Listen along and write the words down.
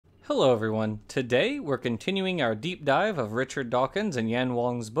Hello everyone. Today we're continuing our deep dive of Richard Dawkins and Yan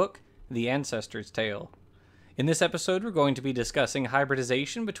Wong's book, The Ancestor's Tale. In this episode we're going to be discussing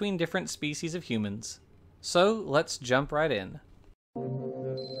hybridization between different species of humans. So let's jump right in.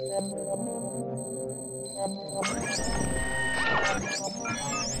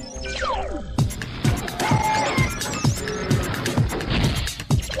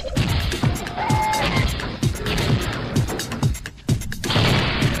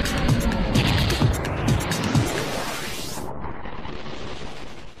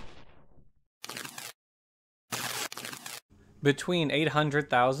 Between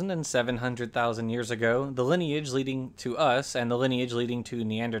 800,000 and 700,000 years ago, the lineage leading to us and the lineage leading to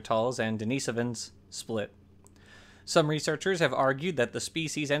Neanderthals and Denisovans split. Some researchers have argued that the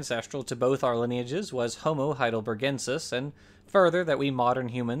species ancestral to both our lineages was Homo heidelbergensis, and further that we modern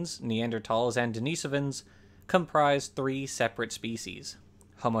humans, Neanderthals and Denisovans, comprise three separate species: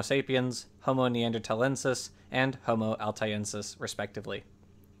 Homo sapiens, Homo neanderthalensis, and Homo altaiensis, respectively.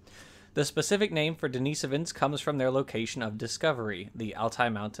 The specific name for Denisovans comes from their location of discovery, the Altai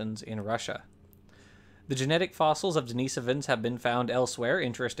Mountains in Russia. The genetic fossils of Denisovans have been found elsewhere,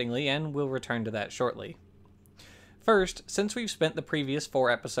 interestingly, and we'll return to that shortly. First, since we've spent the previous 4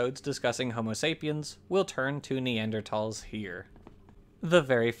 episodes discussing Homo sapiens, we'll turn to Neanderthals here. The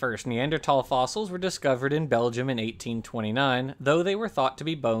very first Neanderthal fossils were discovered in Belgium in 1829, though they were thought to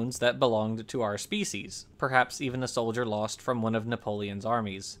be bones that belonged to our species, perhaps even a soldier lost from one of Napoleon's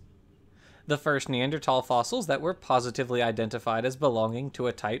armies. The first Neanderthal fossils that were positively identified as belonging to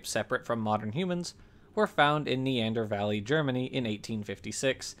a type separate from modern humans were found in Neander Valley, Germany in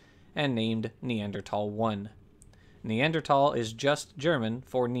 1856, and named Neanderthal 1. Neanderthal is just German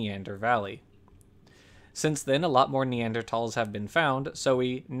for Neander Valley. Since then, a lot more Neanderthals have been found, so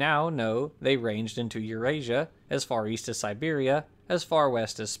we now know they ranged into Eurasia, as far east as Siberia, as far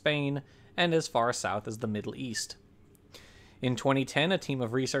west as Spain, and as far south as the Middle East. In 2010, a team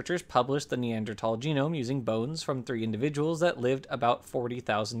of researchers published the Neanderthal genome using bones from 3 individuals that lived about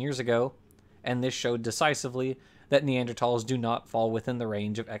 40,000 years ago, and this showed decisively that Neanderthals do not fall within the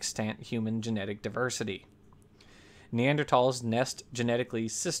range of extant human genetic diversity. Neanderthals nest genetically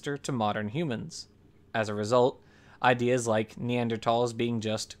sister to modern humans. As a result, ideas like Neanderthals being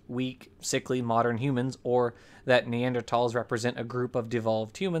just weak, sickly modern humans, or that Neanderthals represent a group of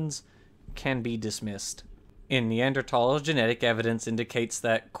devolved humans, can be dismissed. In Neanderthals, genetic evidence indicates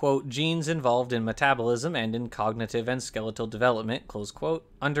that, quote, genes involved in metabolism and in cognitive and skeletal development, close quote,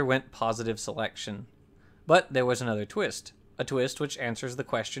 underwent positive selection. But there was another twist, a twist which answers the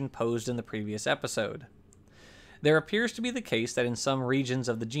question posed in the previous episode. There appears to be the case that in some regions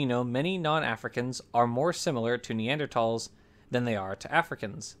of the genome, many non-Africans are more similar to Neanderthals than they are to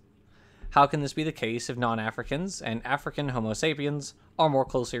Africans. How can this be the case if non-Africans and African Homo sapiens are more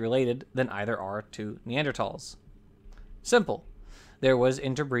closely related than either are to Neanderthals? Simple. There was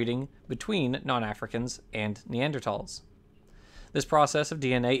interbreeding between non-Africans and Neanderthals. This process of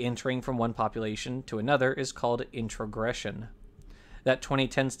DNA entering from one population to another is called introgression. That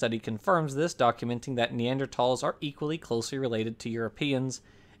 2010 study confirms this, documenting that Neanderthals are equally closely related to Europeans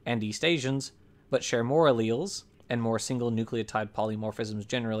and East Asians, but share more alleles, and more single nucleotide polymorphisms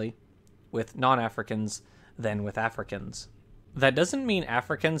generally, with non-Africans than with Africans. That doesn't mean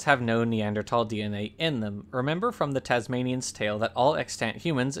Africans have no Neanderthal DNA in them. Remember from the Tasmanian's tale that all extant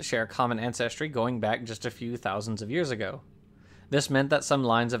humans share common ancestry going back just a few thousands of years ago. This meant that some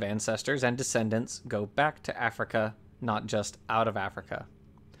lines of ancestors and descendants go back to Africa, not just out of Africa.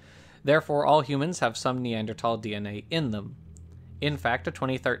 Therefore, all humans have some Neanderthal DNA in them. In fact, a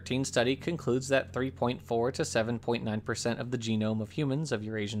 2013 study concludes that 3.4 to 7.9% of the genome of humans of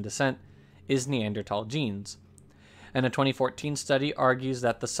Eurasian descent is Neanderthal genes, and a 2014 study argues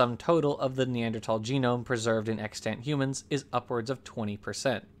that the sum total of the Neanderthal genome preserved in extant humans is upwards of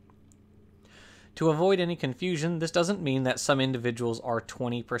 20%. To avoid any confusion, this doesn't mean that some individuals are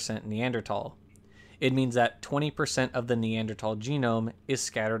 20% Neanderthal. It means that 20% of the Neanderthal genome is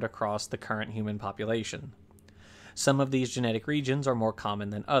scattered across the current human population. Some of these genetic regions are more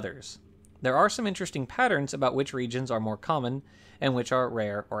common than others. There are some interesting patterns about which regions are more common and which are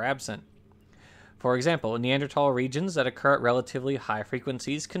rare or absent. For example, Neanderthal regions that occur at relatively high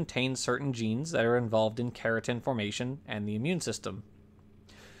frequencies contain certain genes that are involved in keratin formation and the immune system.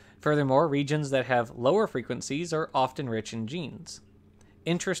 Furthermore, regions that have lower frequencies are often rich in genes.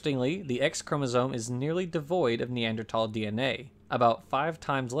 Interestingly, the X chromosome is nearly devoid of Neanderthal DNA, about 5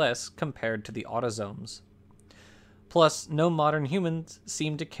 times less compared to the autosomes. Plus, no modern humans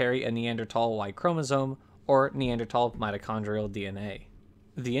seem to carry a Neanderthal Y chromosome or Neanderthal mitochondrial DNA.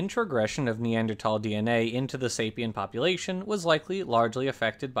 The introgression of Neanderthal DNA into the sapien population was likely largely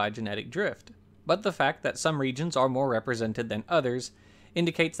affected by genetic drift, but the fact that some regions are more represented than others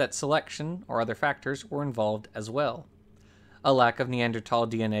indicates that selection or other factors were involved as well. A lack of Neanderthal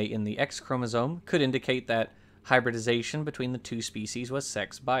DNA in the X chromosome could indicate that hybridization between the two species was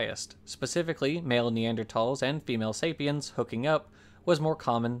sex-biased. Specifically, male Neanderthals and female sapiens hooking up was more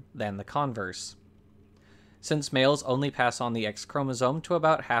common than the converse. Since males only pass on the X chromosome to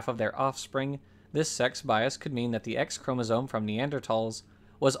about half of their offspring, this sex bias could mean that the X chromosome from Neanderthals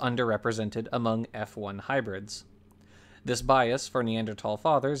was underrepresented among F1 hybrids. This bias for Neanderthal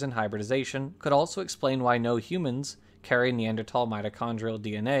fathers in hybridization could also explain why no humans carry Neanderthal mitochondrial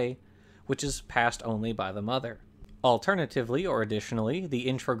DNA, which is passed only by the mother. Alternatively, or additionally, the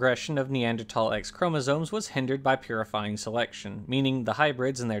introgression of Neanderthal X chromosomes was hindered by purifying selection, meaning the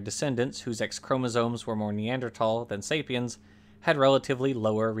hybrids and their descendants whose X chromosomes were more Neanderthal than sapiens had relatively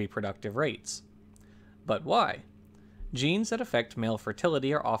lower reproductive rates. But why? Genes that affect male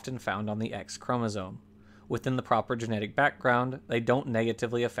fertility are often found on the X chromosome. Within the proper genetic background, they don't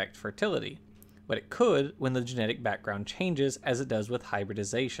negatively affect fertility, but it could when the genetic background changes, as it does with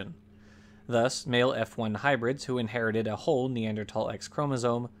hybridization. Thus, male F1 hybrids who inherited a whole Neanderthal X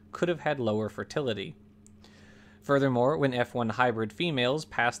chromosome could have had lower fertility. Furthermore, when F1 hybrid females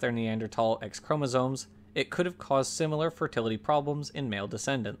passed their Neanderthal X chromosomes, it could have caused similar fertility problems in male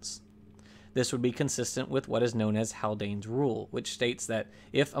descendants. This would be consistent with what is known as Haldane's rule, which states that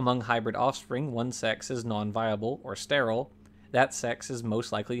if among hybrid offspring one sex is non-viable or sterile, that sex is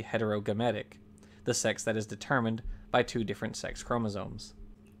most likely heterogametic, the sex that is determined by two different sex chromosomes.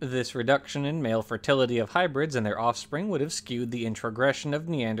 This reduction in male fertility of hybrids and their offspring would have skewed the introgression of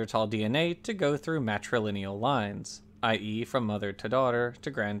Neanderthal DNA to go through matrilineal lines, i.e. from mother to daughter to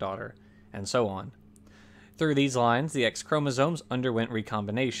granddaughter, and so on. Through these lines, the X chromosomes underwent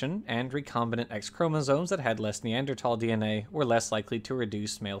recombination, and recombinant X chromosomes that had less Neanderthal DNA were less likely to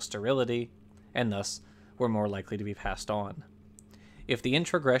reduce male sterility, and thus were more likely to be passed on. If the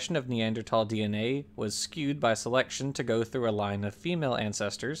introgression of Neanderthal DNA was skewed by selection to go through a line of female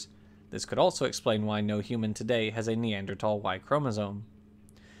ancestors, this could also explain why no human today has a Neanderthal Y chromosome.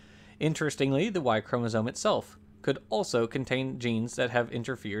 Interestingly, the Y chromosome itself could also contain genes that have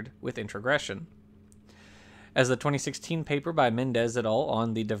interfered with introgression. As the 2016 paper by Mendez et al.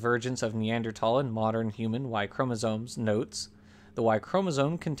 On the divergence of Neanderthal and modern human Y chromosomes notes, the Y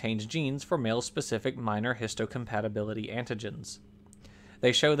chromosome contains genes for male-specific minor histocompatibility antigens.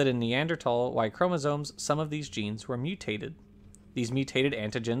 They show that in Neanderthal Y chromosomes, some of these genes were mutated. These mutated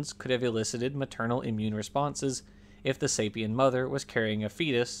antigens could have elicited maternal immune responses if the sapien mother was carrying a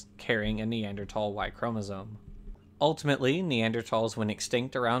fetus carrying a Neanderthal Y chromosome. Ultimately, Neanderthals went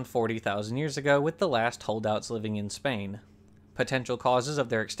extinct around 40,000 years ago, with the last holdouts living in Spain. Potential causes of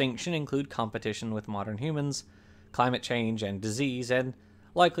their extinction include competition with modern humans, climate change, and disease, and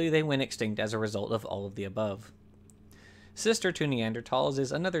likely they went extinct as a result of all of the above. Sister to Neanderthals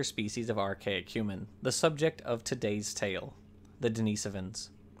is another species of archaic human, the subject of today's tale, the Denisovans.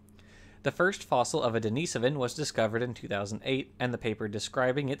 The first fossil of a Denisovan was discovered in 2008, and the paper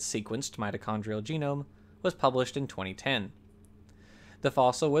describing its sequenced mitochondrial genome was published in 2010. The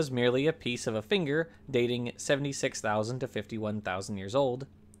fossil was merely a piece of a finger dating 76,000 to 51,000 years old,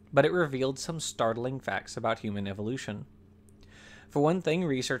 but it revealed some startling facts about human evolution. For one thing,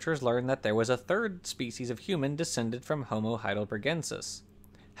 researchers learned that there was a third species of human descended from Homo heidelbergensis.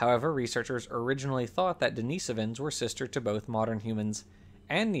 However, researchers originally thought that Denisovans were sister to both modern humans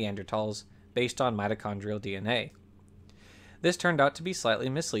and Neanderthals based on mitochondrial DNA. This turned out to be slightly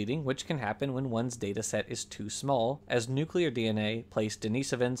misleading, which can happen when one's dataset is too small, as nuclear DNA placed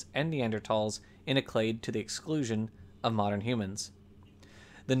Denisovans and Neanderthals in a clade to the exclusion of modern humans.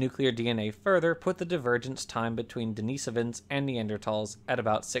 The nuclear DNA further put the divergence time between Denisovans and Neanderthals at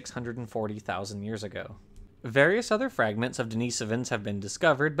about 640,000 years ago. Various other fragments of Denisovans have been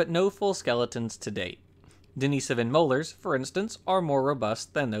discovered, but no full skeletons to date. Denisovan molars, for instance, are more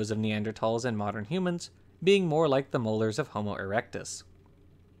robust than those of Neanderthals and modern humans, being more like the molars of Homo erectus.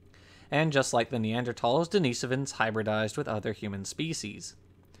 And just like the Neanderthals, Denisovans hybridized with other human species.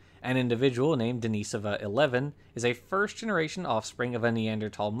 An individual named Denisova 11 is a first-generation offspring of a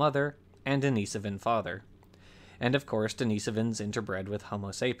Neanderthal mother and Denisovan father. And of course, Denisovans interbred with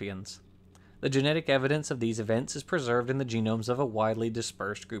Homo sapiens. The genetic evidence of these events is preserved in the genomes of a widely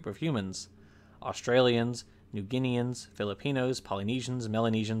dispersed group of humans: Australians, New Guineans, Filipinos, Polynesians,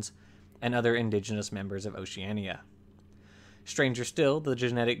 Melanesians, and other indigenous members of Oceania. Stranger still, the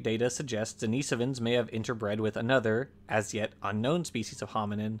genetic data suggests Denisovans may have interbred with another, as yet unknown species of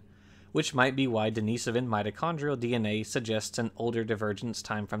hominin, which might be why Denisovan mitochondrial DNA suggests an older divergence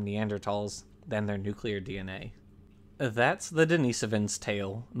time from Neanderthals than their nuclear DNA. That's the Denisovan's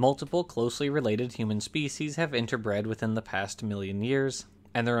tale. Multiple closely related human species have interbred within the past million years,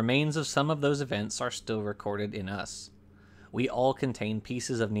 and the remains of some of those events are still recorded in us. We all contain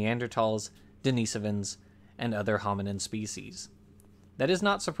pieces of Neanderthals, Denisovans, and other hominin species. That is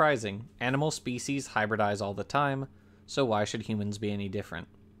not surprising. Animal species hybridize all the time, so why should humans be any different?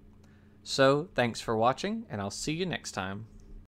 So, thanks for watching, and I'll see you next time.